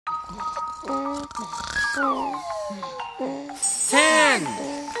10.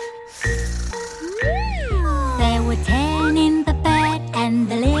 There were 10 in the bed, and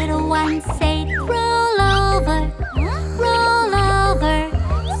the little one said, roll over, roll over.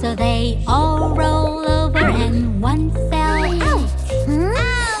 So they all roll over and one fell out.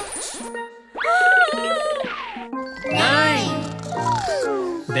 Ouch!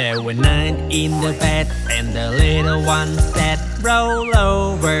 9. There were 9 in the bed, and the little one said, roll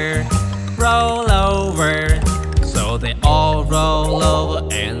over, roll over. So they all roll over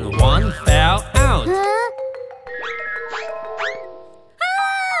and one fell out.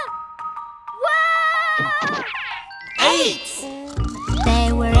 Wow! 8.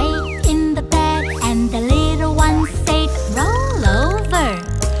 There were 8 in the bed, and the little one said, roll over,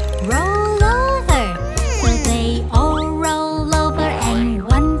 roll over. So they all roll over and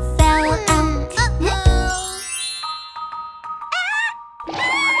one fell out.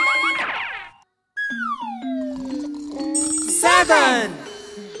 7.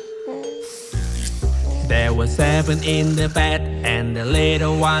 There were 7 in the bed, and the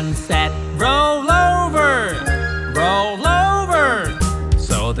little one said, roll over, roll over.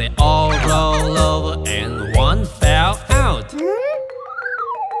 So they all roll over and one fell out. 6.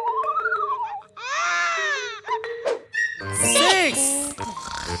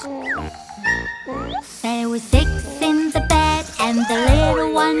 There were 6 in the bed, and the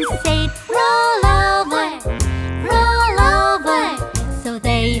little one said, roll over, roll over. So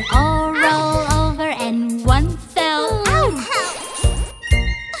they all roll over and one fell out.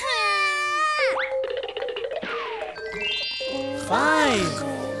 5.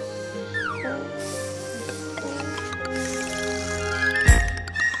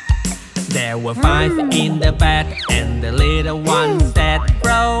 There were 5 in the bed, and the little one said,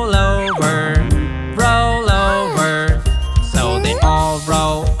 roll over, roll over. So they all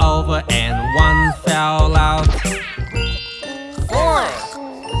roll over and one fell out. 4.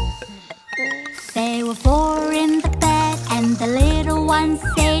 There were 4 in the bed, and the little one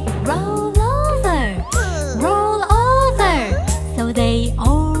said, roll over, roll over. So they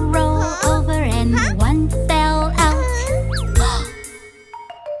all roll over and one fell out.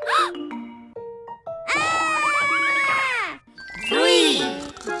 3.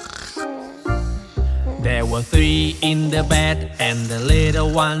 There were 3 in the bed, and the little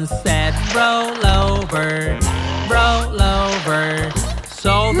one said, roll over, roll over.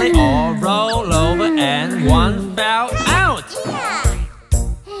 So they all roll over and one fell out.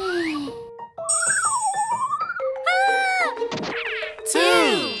 2.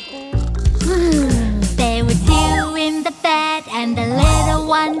 There were 2 in the bed, and the little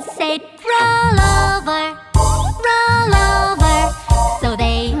one said, roll over, roll over. So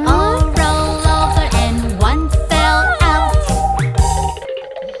they all roll over and one fell out.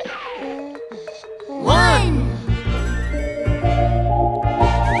 1.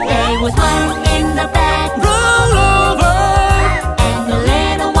 There was 1 in the bed, Roll over, and the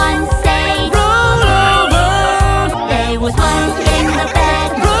little one said, roll over, there was 1 in the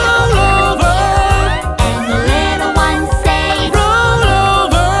bed, roll over, and the little one said, roll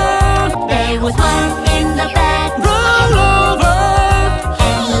over, there was 1 in the bed, roll over,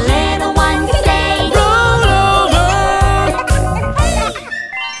 and the little one said, roll over.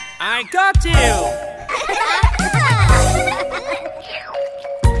 I got you.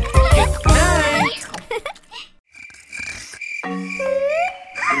 Night.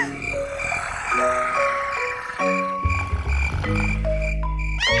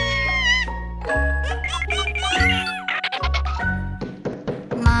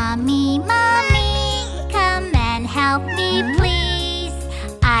 Mommy, Mommy, come and help me please.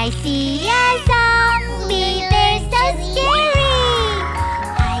 I see a zombie, they're so scary.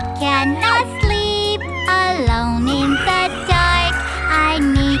 I cannot sleep alone in the dark. I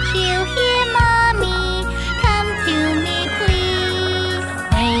need you here, Mommy, come to me please.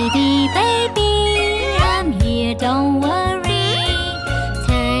 Baby, baby, I'm here, don't worry.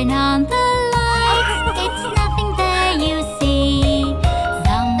 Turn on the lights, it's nothing that you see.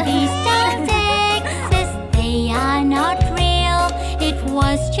 Zombies don't exist, they are not real. It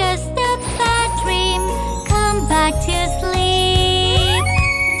was just a bad dream, come back to sleep.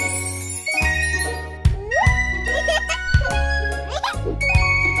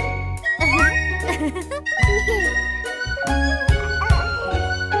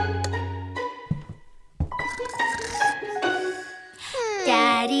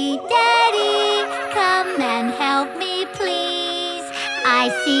 Daddy, Daddy, come and help me please. I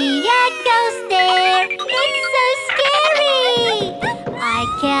see a ghost there, it's so scary. I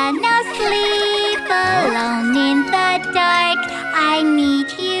cannot sleep alone in the dark. I need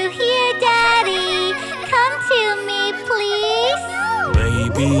you here.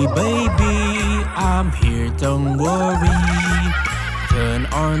 I'm here, don't worry. Turn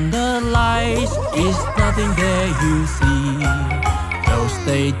on the lights, it's nothing there you see. Those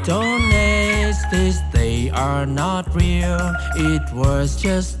they don't exist, they are not real. It was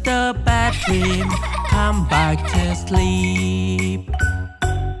just a bad dream. Come back to sleep.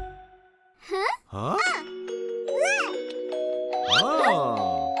 Huh? Oh.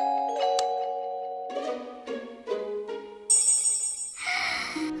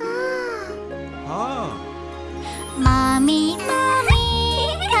 Mommy,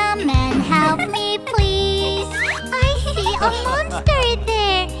 Mommy, come and help me, please. I see a monster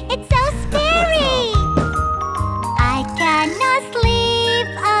there. It's so scary. I cannot sleep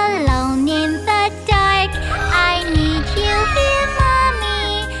alone in the dark. I need you here, Mommy.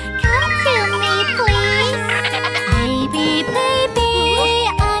 Come to me, please. Baby, baby,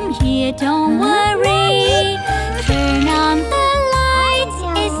 I'm here, don't worry. Turn on the lights,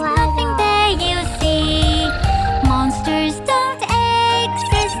 it's nothing there you see. Monsters don't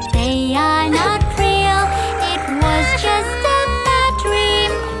exist, they are not real. It was just a bad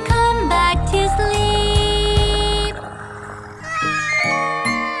dream. Come back to sleep.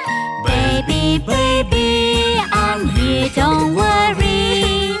 Baby, baby, I'm here, don't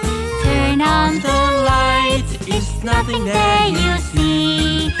worry. Turn on the lights, it's nothing there you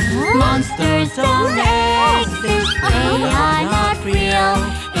see. Monsters don't exist, they are not real.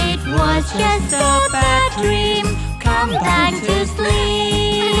 It was just a bad dream. Come back to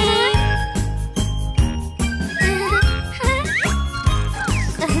sleep.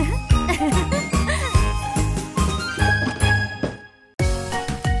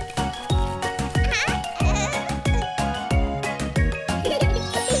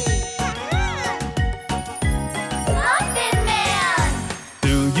 Muffin Man!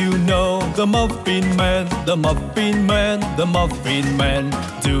 Do you know the Muffin Man? The Muffin Man, the Muffin Man.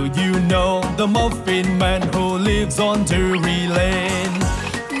 Do you know the Muffin Man who lives on Drury Lane?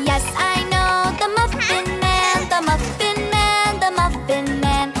 Yes, I know the Muffin Man, the Muffin Man, the Muffin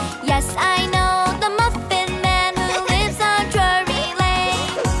Man. Yes, I know the Muffin Man who lives on Drury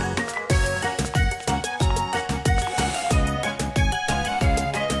Lane.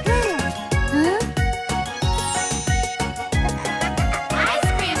 Ice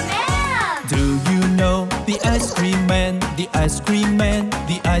Cream Man! Do you know the Ice Cream Man? The Ice Cream Man,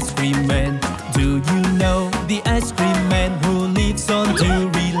 the Ice Cream Man. Do you know the Ice Cream Man who lives on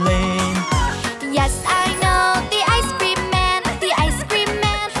Drury Lane? Yes, I know the Ice Cream Man, the Ice Cream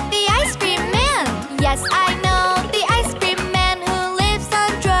Man, the Ice Cream Man. Yes, I know the Ice Cream Man who lives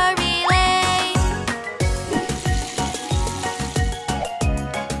on Drury Lane.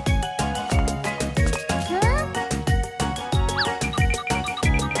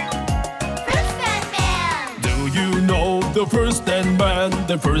 Fruit Stand Man! Do you know the First Stand Man?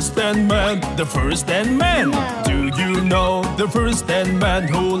 The First Stand Man, the First Stand Man. No. Do you know the First Stand Man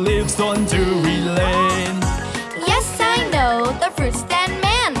who lives on Drury Lane? Yes, I know the Fruit Stand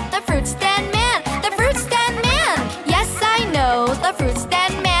Man, the Fruit Stand Man, the Fruit Stand Man. Yes, I know the Fruit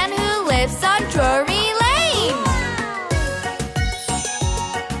Stand Man who lives on Drury Lane.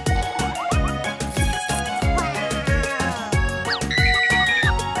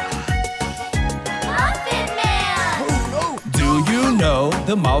 Muffin Man! Do you know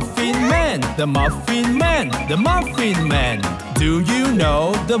the Muffin Man? The Muffin Man, the Muffin Man. Do you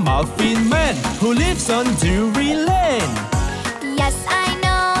know the Muffin Man who lives on Drury Lane? Yes, I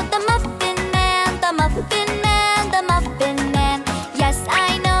know the Muffin Man, the Muffin Man, the Muffin Man. Yes,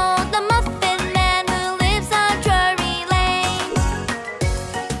 I know the Muffin Man who lives on Drury Lane.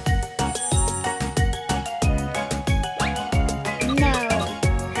 No.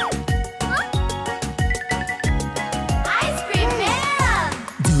 Ice Cream Man!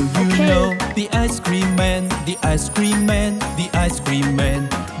 Do you know the Ice Cream Man? The Ice Cream Man, the Ice Cream Man.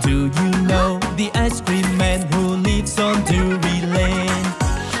 Do you know the Ice Cream Man who lives on Drury Lane?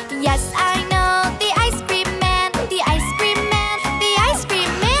 Yes, I know the Ice Cream Man, the Ice Cream Man, the Ice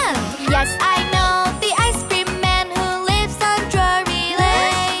Cream Man. Yes, I know the Ice Cream Man who lives on Drury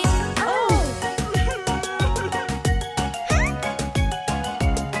Lane.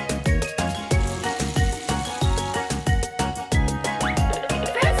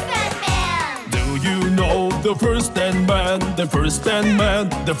 Fruit Stand Man! Do you know the First Stand Man? The First Stand Man,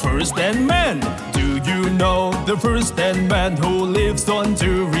 the First Stand Man. Do you know the First Stand Man who lives on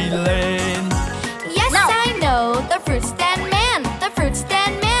Drury Lane? Yes, I know the Fruit Stand Man, the Fruit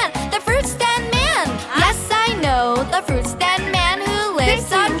Stand Man, the Fruit Stand Man. Yes, I know the Fruit Stand Man who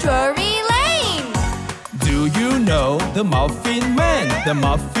lives on Drury Lane. Do you know the Muffin Man? The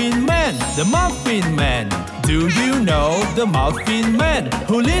Muffin Man, the Muffin Man. Do you know the Muffin Man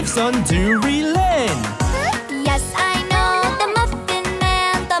who lives on Drury Lane? Yes, I know the Muffin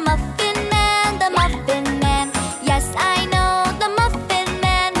Man, the Muffin Man, the Muffin Man. Yes, I know the Muffin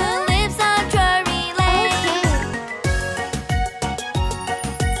Man who lives on Drury Lane.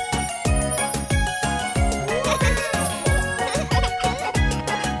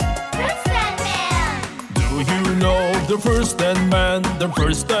 First Man. Do you know the First Man, the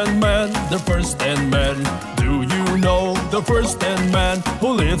First Man, the First Man? Do you know the First Man who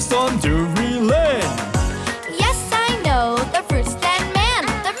lives on Drury Lane? Yes, I know the fruit stand man,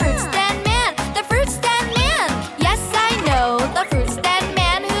 the fruit stand man, the fruit stand man. Yes, I know the fruit stand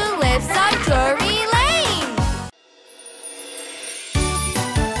man who lives on Drury Lane.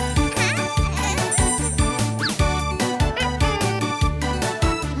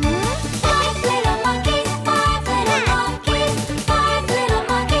 Five little monkeys, five little monkeys, five little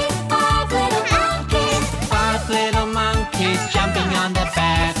monkeys, five little monkeys. Five little monkeys jumping on the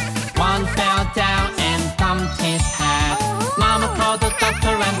bed. One fell down and thumped his head. Mama called the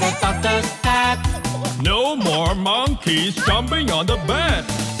doctor and the doctor said, no more monkeys jumping on the bed.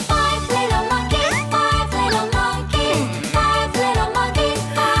 Five little monkeys, five little monkeys, five little monkeys,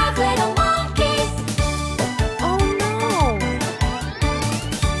 five little monkeys. Oh no!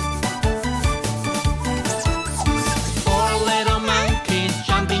 Four little monkeys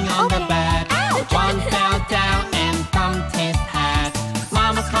jumping on the bed. One fell down and thumped his head.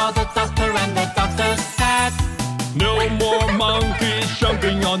 Mama called the doctor and the doctor said, no more monkeys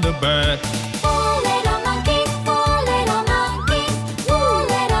jumping on the bed. Four little monkeys, four little monkeys, four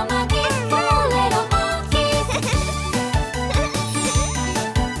little monkeys, four little monkeys.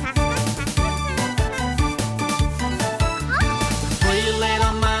 Three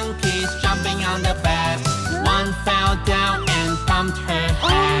little monkeys jumping on the bed. One fell down and thumped her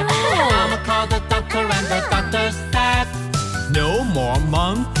head. Mama called the doctor and the doctor said, no more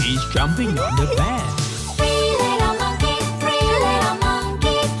monkeys jumping on the bed. Three little monkeys, three little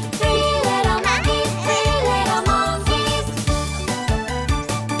monkeys, three little monkeys, three little monkeys.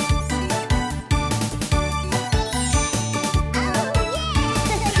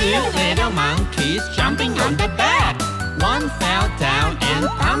 Two little monkeys jumping on the bed. One fell down and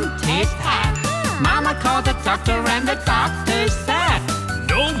thumped his head. Mama called the doctor and the doctor said,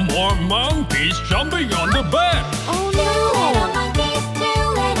 no more monkeys jumping on the bed. Oh no! Two little monkeys, two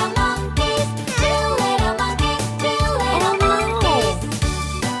little monkeys, two little monkeys, two little monkeys.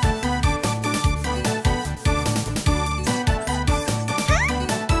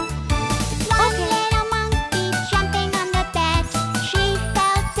 One little monkey jumping on the bed. She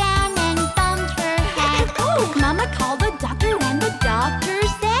fell down and bumped her head. Mama called the doctor and the doctor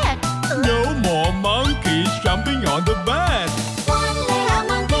said, No more monkeys jumping on the bed. one little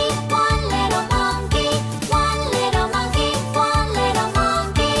monkey, one little monkey, one little monkey, one little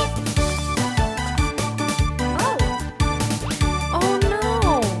monkey. Oh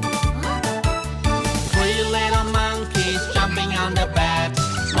no! Three little monkeys jumping on the bed.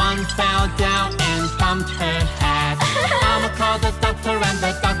 One fell down and thumped her head. Mama called the doctor and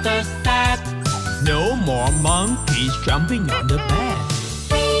the doctor said, no more monkeys jumping on the bed.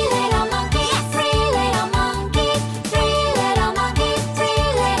 Three little monkeys, three little monkeys, three little monkeys, three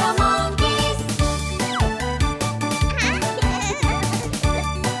little monkeys.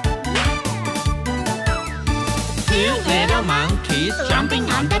 Two little monkeys jumping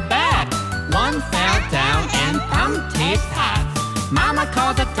on the bed. One fell down and thumped his head. Mama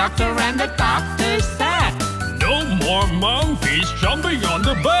called the doctor and the doctor said, no more monkeys jumping on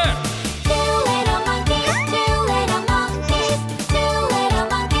the bed. Two little monkeys, two little monkeys, two little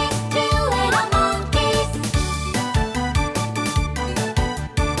monkeys, two little monkeys.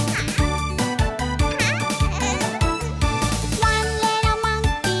 One little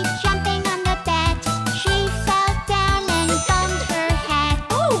monkey jumping on the bed. She fell down and bumped her head.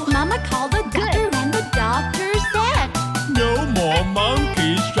 Mama called the doctor and the doctor said, No more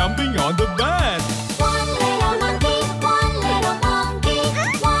monkeys jumping on the bed. one little monkey, one little monkey,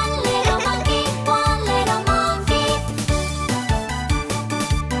 one little monkey, one little monkey.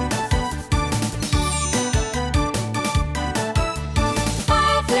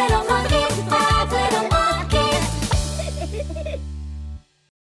 Five little monkeys, five little monkeys.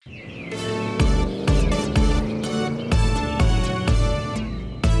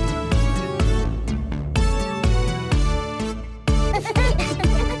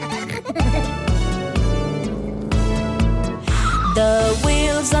 The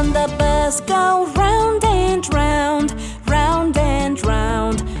wheels on the bus go round and round, round and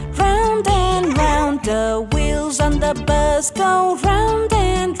round, round and round. The wheels on the bus go round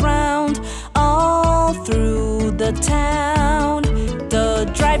and round all through the town.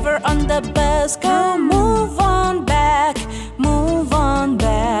 The driver on the bus go, move on back, move on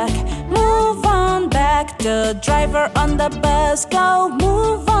back, move on back. The driver on the bus go,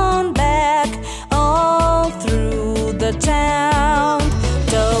 move on back, all through the town.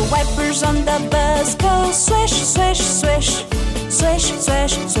 The wipers on the bus go, swish, swish, swish, swish,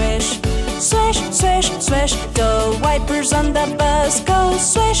 swish, swish, swish, swish, swish. The wipers on the bus go,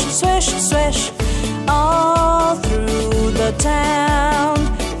 swish, swish, swish, all through the town.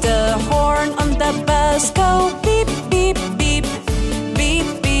 The horn on the bus go, beep, beep, beep, beep,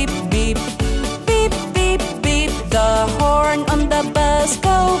 beep, beep, beep, beep, beep. The horn on the bus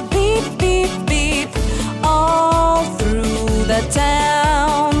go, beep, beep, beep, all through the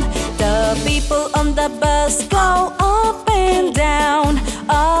town. The people on the bus go up and down,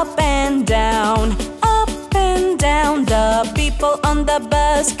 up and down, up and down. The people on the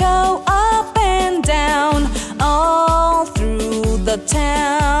bus go up and down, all through the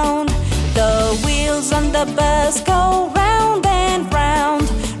town. The wheels on the bus go round and round,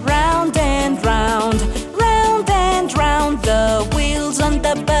 round and round, round and round. The wheels on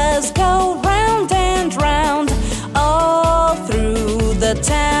the bus go round and round, all through the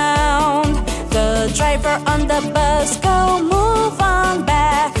town. The driver on the bus go, move on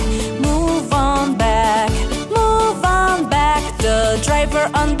back, move on back, move on back. The driver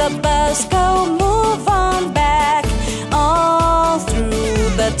on the bus go, move on back, all through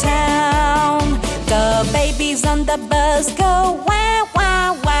the town. The babies on the bus go, wah,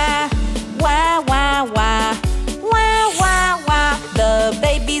 wah, wah, wah, wah, wah, wah, wah, wah. The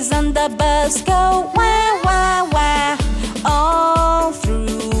babies on the bus go, wah, wah, wah, all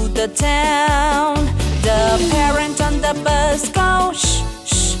through the town. The parent on the bus go, shh,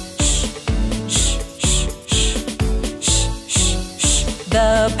 shh, shh, shh, shh, shh, shh, shh.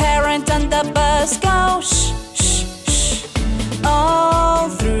 The parent on the bus go, shh, shh, shh, all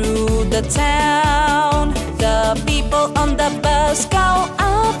through the town. The people on the bus go,